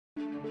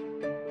In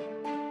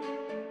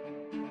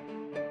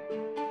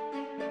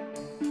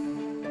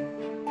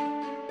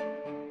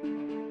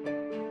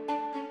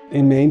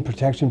Maine,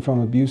 protection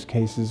from abuse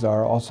cases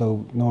are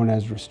also known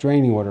as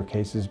restraining order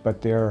cases,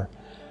 but they're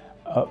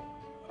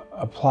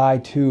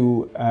applied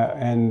to,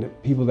 and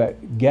people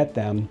that get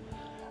them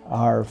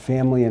are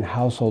family and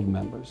household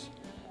members.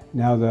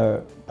 Now,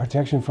 the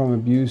protection from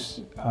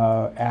abuse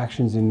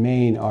actions in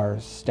Maine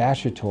are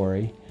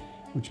statutory,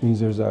 which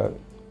means there's a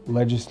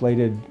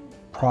legislated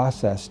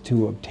process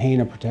to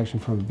obtain a protection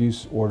from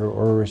abuse order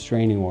or a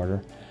restraining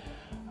order.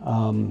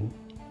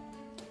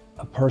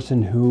 A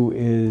person who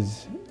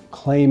is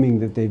claiming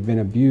that they've been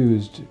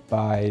abused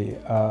by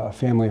a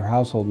family or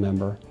household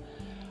member,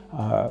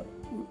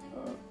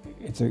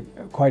 it's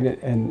quite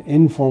an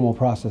informal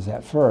process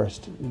at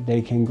first.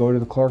 They can go to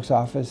the clerk's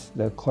office.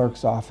 The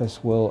clerk's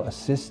office will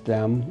assist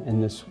them.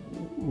 In this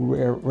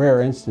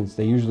rare instance,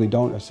 they usually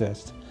don't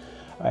assist.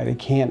 They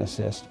can't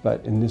assist,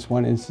 but in this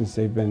one instance,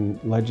 they've been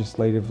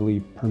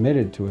legislatively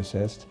permitted to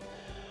assist.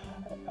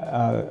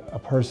 A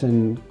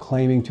person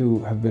claiming to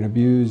have been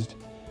abused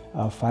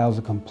files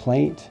a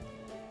complaint,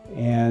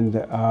 and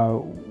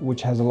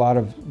which has a lot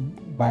of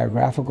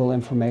biographical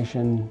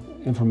information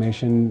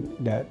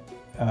that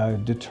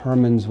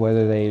determines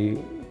whether they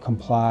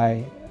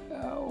comply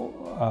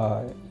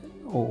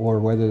or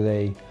whether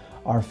they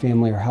are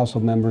family or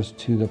household members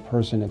to the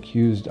person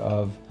accused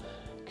of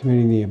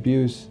committing the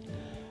abuse.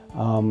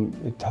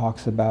 It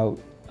talks about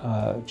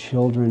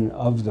children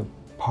of the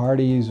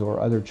parties or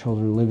other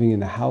children living in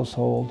the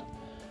household,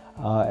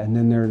 and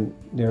then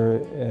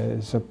there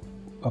is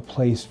a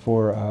place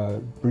for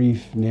a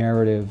brief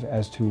narrative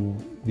as to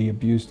the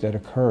abuse that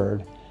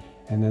occurred,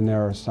 and then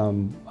there are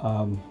some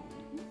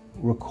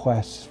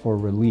requests for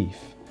relief,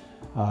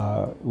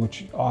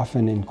 which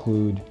often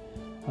include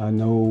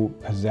no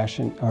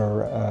possession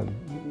or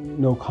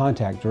no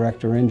contact,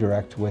 direct or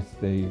indirect, with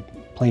the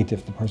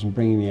plaintiff, the person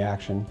bringing the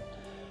action.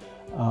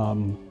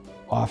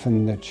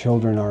 Often the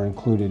children are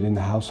included in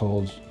the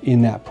households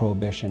in that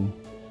prohibition.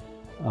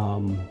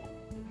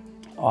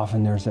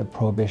 Often there's a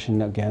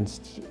prohibition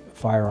against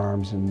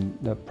firearms, and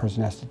the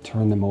person has to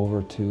turn them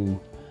over to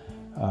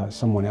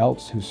someone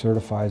else who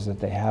certifies that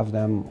they have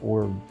them,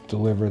 or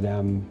deliver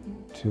them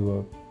to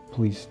a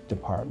police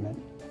department.